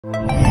Hi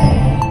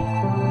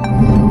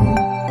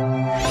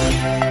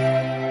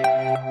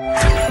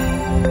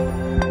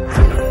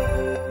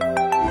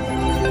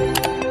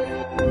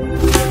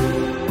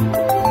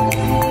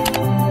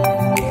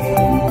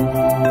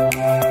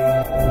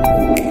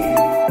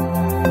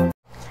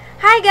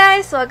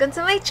guys! Welcome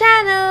to my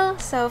channel!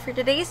 So for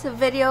today's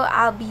video,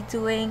 I'll be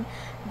doing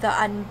the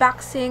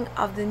unboxing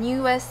of the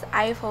newest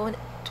iPhone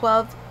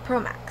 12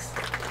 Pro Max.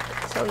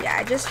 So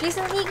yeah, I just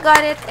recently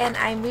got it and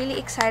I'm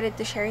really excited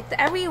to share it to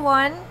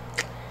everyone.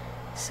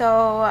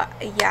 So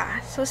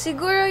yeah, so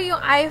siguro yung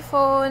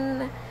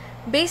iPhone,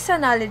 based sa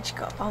knowledge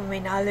ko,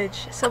 may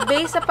knowledge. So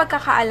based sa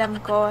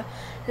pagkakaalam ko,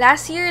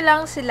 last year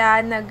lang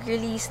sila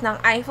nag-release ng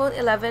iPhone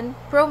 11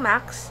 Pro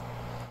Max.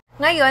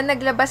 Ngayon,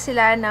 naglabas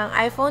sila ng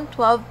iPhone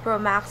 12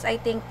 Pro Max. I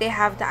think they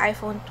have the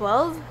iPhone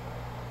 12.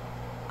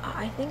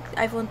 I think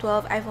iPhone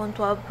 12, iPhone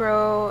 12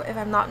 Pro, if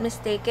I'm not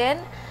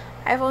mistaken.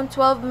 iPhone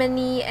 12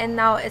 mini, and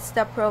now it's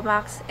the Pro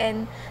Max.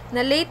 And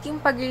na-late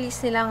yung pag-release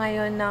nila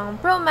ngayon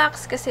ng Pro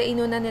Max kasi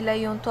inuna nila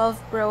yung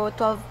 12 Pro,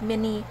 12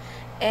 mini,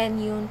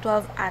 and yung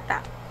 12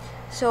 ata.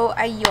 So,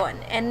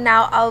 ayun. And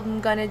now, I'm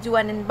gonna do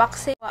an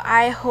unboxing.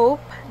 I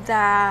hope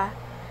that,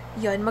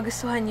 yun,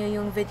 magustuhan nyo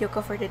yung video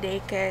ko for today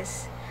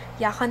kasi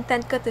yeah,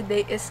 content ko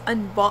today is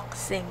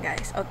unboxing,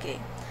 guys. Okay.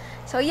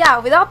 So,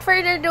 yeah, without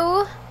further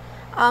ado,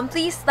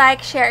 please like,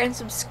 share, and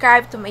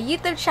subscribe to my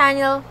YouTube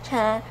channel.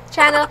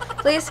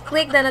 Please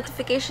click the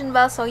notification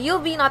bell so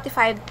you'll be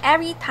notified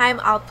every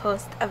time I'll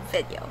post a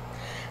video.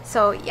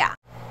 So, yeah.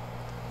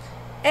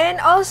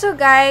 And also,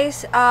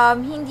 guys,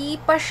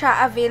 hindi pa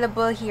siya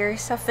available here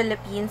sa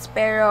Philippines,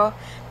 pero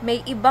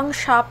may ibang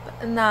shop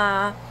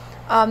na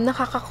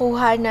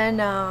nakakakuha na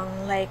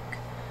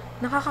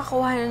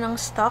ng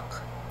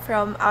stock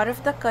from out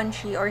of the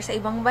country or sa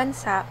ibang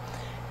bansa,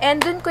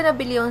 and dun ko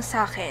nabili yung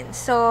sa akin.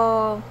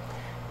 So,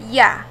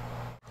 yeah.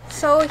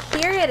 So,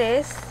 here it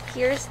is.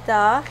 Here's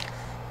the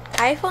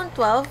iPhone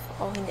 12.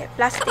 Oh, hindi.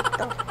 Plastic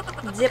to.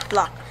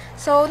 Ziploc.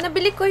 So,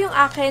 nabili ko yung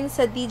akin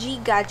sa DG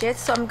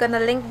Gadgets. So, I'm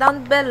gonna link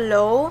down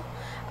below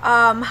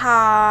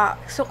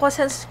so kung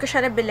saan ko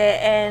siya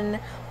nabili and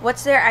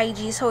what's their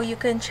IG, so you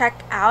can check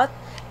out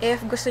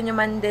if gusto nyo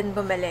man din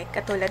bumili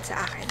katulad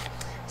sa akin.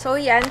 So,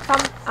 yan.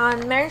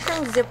 Meron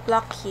siyang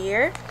Ziploc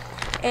here.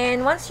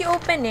 And once you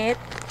open it,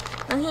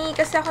 nanghingi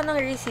kasi ako ng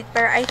receipt,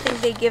 pero I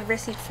think they give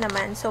receipts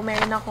naman. So,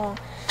 meron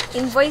akong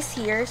invoice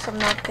here. So,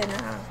 I'm not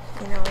gonna,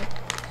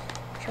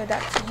 show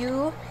that to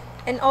you.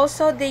 And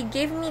also, they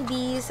gave me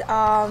these,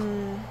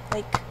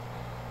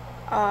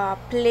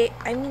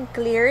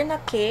 clear na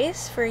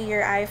case for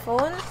your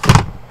iPhone.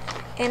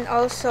 And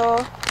also,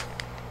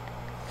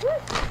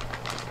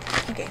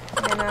 okay,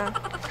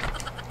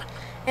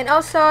 and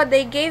also,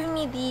 they gave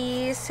me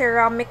the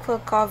ceramic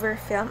full cover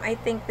film. I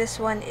think this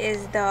one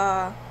is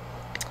the,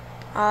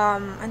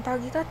 ang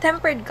tawag dito?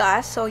 Tempered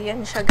glass. So,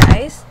 yan siya,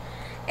 guys.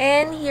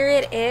 And here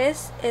it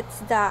is.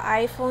 It's the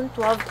iPhone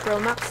 12 Pro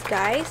Max,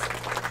 guys.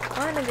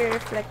 Oh,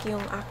 nag-reflect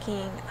yung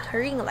aking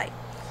ring light.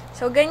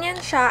 So,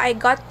 ganyan siya. I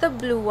got the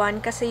blue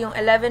one kasi yung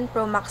 11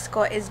 Pro Max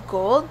ko is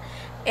gold.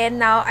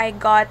 And now, I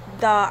got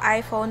the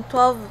iPhone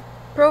 12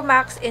 Pro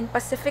Max in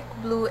Pacific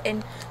Blue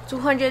and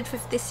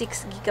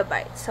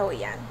 256GB. So,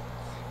 yan.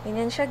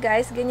 Ganyan siya,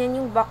 guys. Ganyan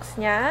yung box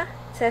niya.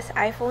 It says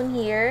iPhone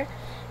here.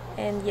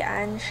 And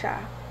yan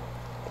siya.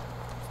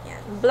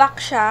 Yan.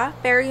 Black siya.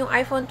 Pero yung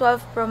iPhone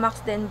 12 Pro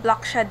Max din,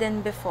 black siya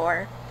din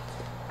before.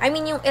 I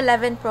mean, yung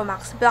 11 Pro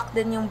Max, black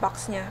din yung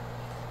box niya.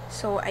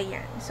 So,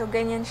 ayan. So,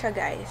 ganyan siya,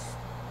 guys.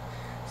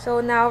 So,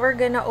 now we're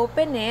gonna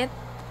open it.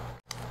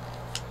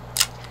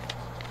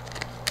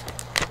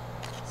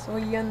 So,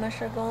 yan na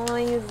siya,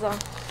 guys.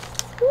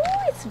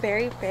 Ooh, it's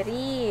very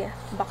pretty.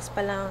 Box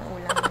pa lang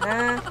ulam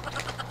na.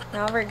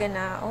 Now, we're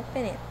gonna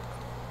open it.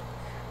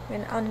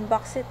 We're gonna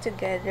unbox it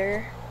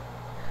together.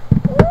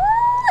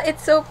 Ooh,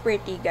 it's so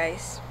pretty,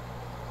 guys.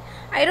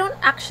 I don't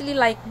actually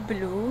like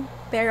blue,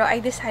 pero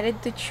I decided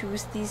to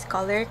choose this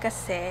color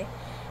kasi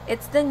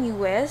it's the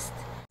newest.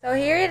 So,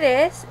 here it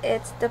is.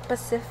 It's the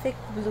Pacific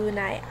Blue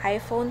na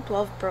iPhone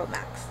 12 Pro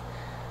Max.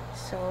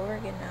 So,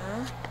 we're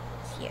gonna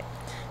see it.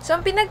 So,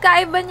 ang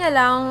pinagkaiba niya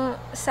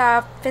lang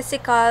sa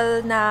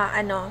physical na,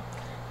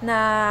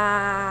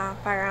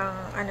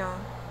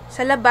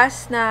 sa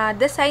labas na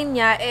design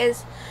niya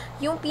is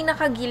yung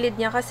pinakagilid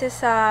niya kasi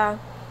sa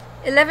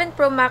 11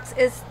 Pro Max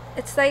it's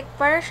like,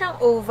 parang siyang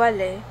oval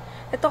eh.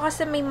 Ito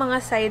kasi may mga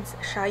sides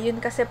siya.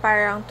 Yun kasi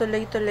parang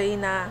tuloy-tuloy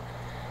na,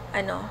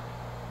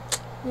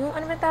 yung,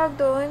 ba tawag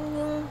doon?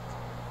 Yung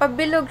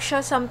pabilog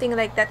siya, something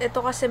like that.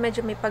 Ito kasi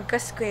medyo may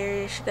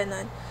pagka-squarish,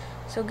 ganun.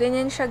 So,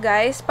 ganyan siya,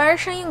 guys. Para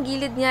siya yung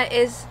gilid niya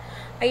is,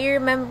 I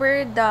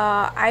remember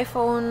the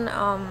iPhone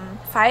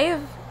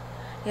 5.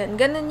 Yan,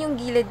 ganun yung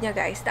gilid niya,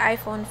 guys. The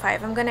iPhone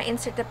 5. I'm gonna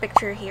insert a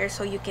picture here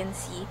so you can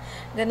see.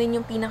 Ganun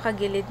yung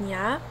pinakagilid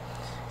niya.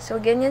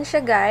 So, ganyan siya,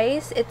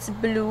 guys. It's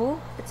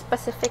blue. It's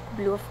Pacific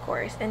Blue, of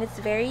course. And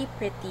it's very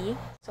pretty.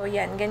 So,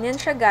 yan. Ganyan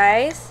siya,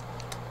 guys.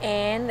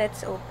 And,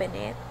 let's open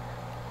it.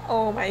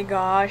 Oh my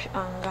gosh.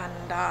 Ang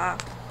ganda.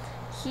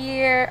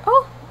 Here.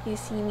 Oh! You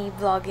see me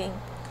vlogging.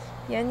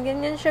 Yan,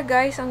 ganyan siya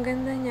guys. Ang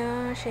ganda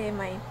niya.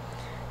 Shemay.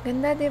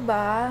 Ganda,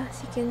 diba?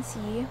 As you can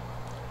see.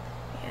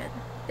 Yan.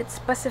 It's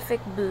Pacific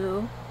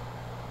blue.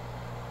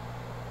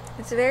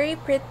 It's very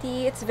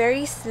pretty. It's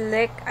very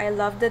slick. I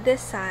love the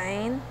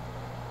design.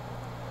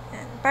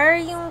 Yan. Para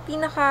yung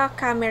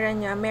pinaka-camera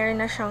niya, meron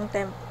na siyang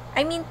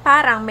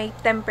parang may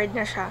tempered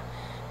na siya.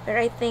 Pero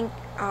I think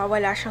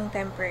wala siyang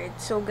tempered.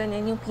 So,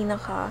 ganyan yung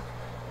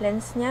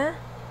pinaka-lens niya.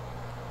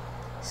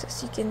 So, as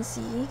you can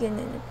see,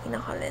 ganyan yung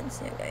pinaka-lens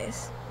niya,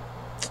 guys.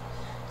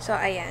 So,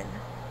 ayan.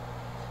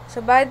 So,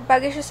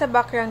 bagay siya sa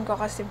background ko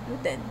kasi blue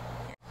din.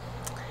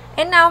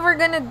 And now, we're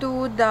gonna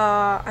do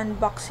the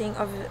unboxing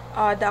of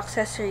the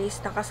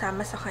accessories na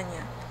kasama sa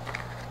kanya.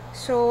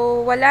 So,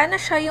 wala na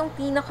siya yung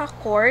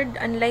pinaka-cord,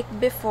 unlike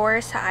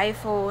before sa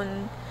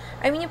iPhone.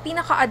 Yung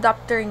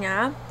pinaka-adapter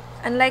niya.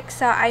 Unlike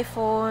sa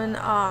iPhone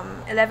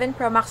 11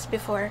 Pro Max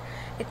before,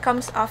 it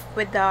comes off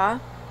with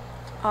the,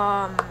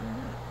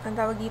 ang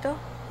tawag dito?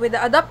 With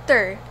the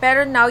adapter.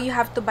 Pero now, you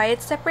have to buy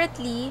it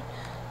separately.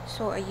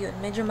 So, ayun.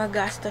 Medyo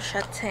magastos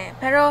siya.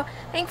 Pero,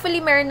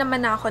 thankfully, meron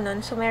naman na ako nun.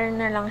 So, meron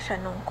na lang siya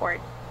nung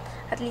cord.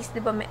 At least,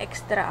 diba, may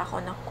extra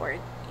ako na cord.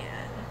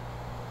 Yan.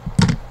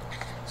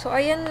 So,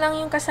 ayan lang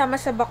yung kasama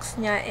sa box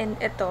niya. And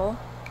ito.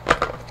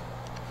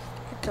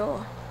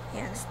 Ito.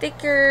 Yan.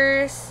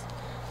 Stickers.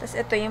 Tapos,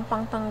 ito yung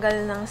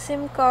pangtanggal ng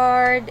SIM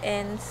card.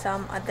 And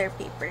some other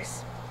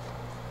papers.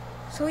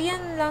 So,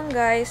 yan lang,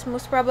 guys.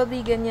 Most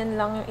probably, ganyan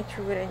lang yung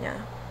itsura niya.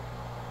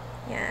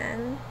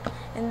 Yan.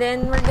 And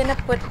then, we're gonna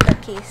put the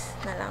case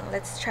na lang.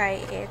 Let's try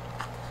it.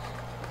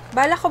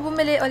 Bala ko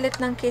bumili ulit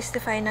ng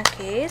Casetify na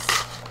case.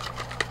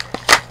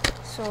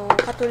 So,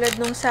 katulad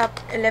nung sa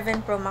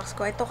 11 Pro Max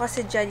ko. Ito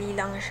kasi jelly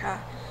lang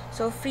siya.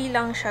 So, free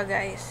lang siya,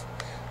 guys.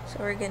 So,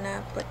 we're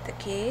gonna put the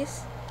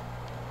case.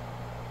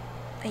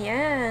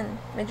 Ayan.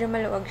 Medyo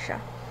maluwag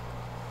siya.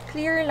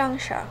 Clear lang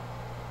siya.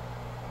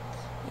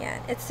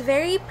 Ayan. It's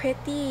very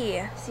pretty,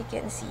 as you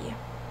can see.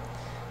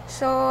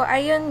 So,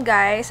 ayun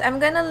guys.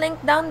 I'm gonna link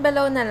down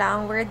below na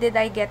lang where did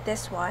I get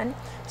this one.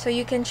 So,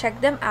 you can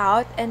check them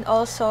out. And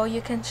also,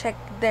 you can check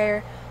their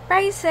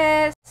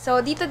prices.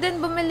 So, dito din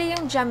bumili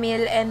yung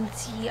Jamil and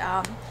si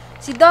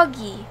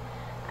Doggy.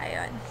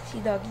 Ayun. Si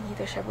Doggy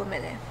dito siya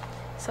bumili.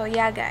 So,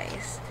 yeah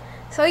guys.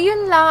 So,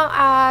 yun lang.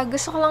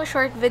 Gusto ko lang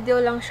short video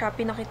lang siya.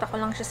 Pinakita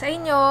ko lang siya sa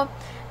inyo.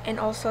 And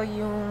also,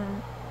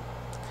 yung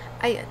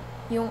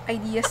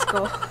ideas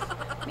ko.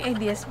 May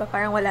ideas ba?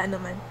 Parang wala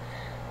naman.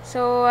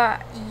 So,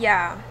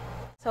 yeah.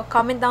 So,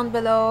 comment down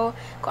below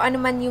kung ano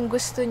man yung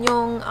gusto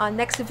nyong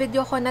next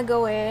video ko na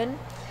gawin.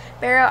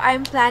 Pero,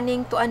 I'm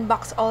planning to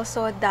unbox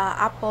also the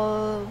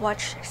Apple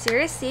Watch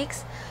Series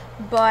 6.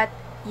 But,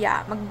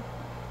 yeah.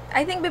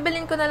 I think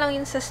bibilin ko na lang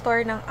yun sa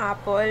store ng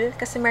Apple.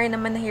 Kasi meron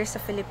naman na here sa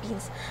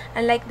Philippines.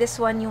 Unlike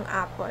this one, yung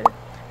Apple.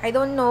 I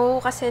don't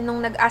know, kasi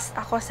nung nag-ask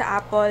ako sa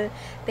Apple,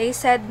 they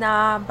said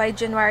na by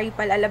January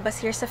pa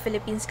lalabas here sa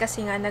Philippines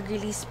kasi nga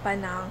nag-release pa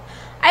ng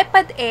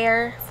iPad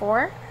Air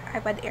 4.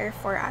 iPad Air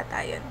 4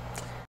 ata yun.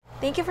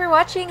 Thank you for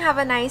watching. Have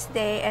a nice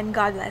day and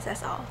God bless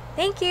us all.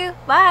 Thank you.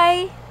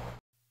 Bye!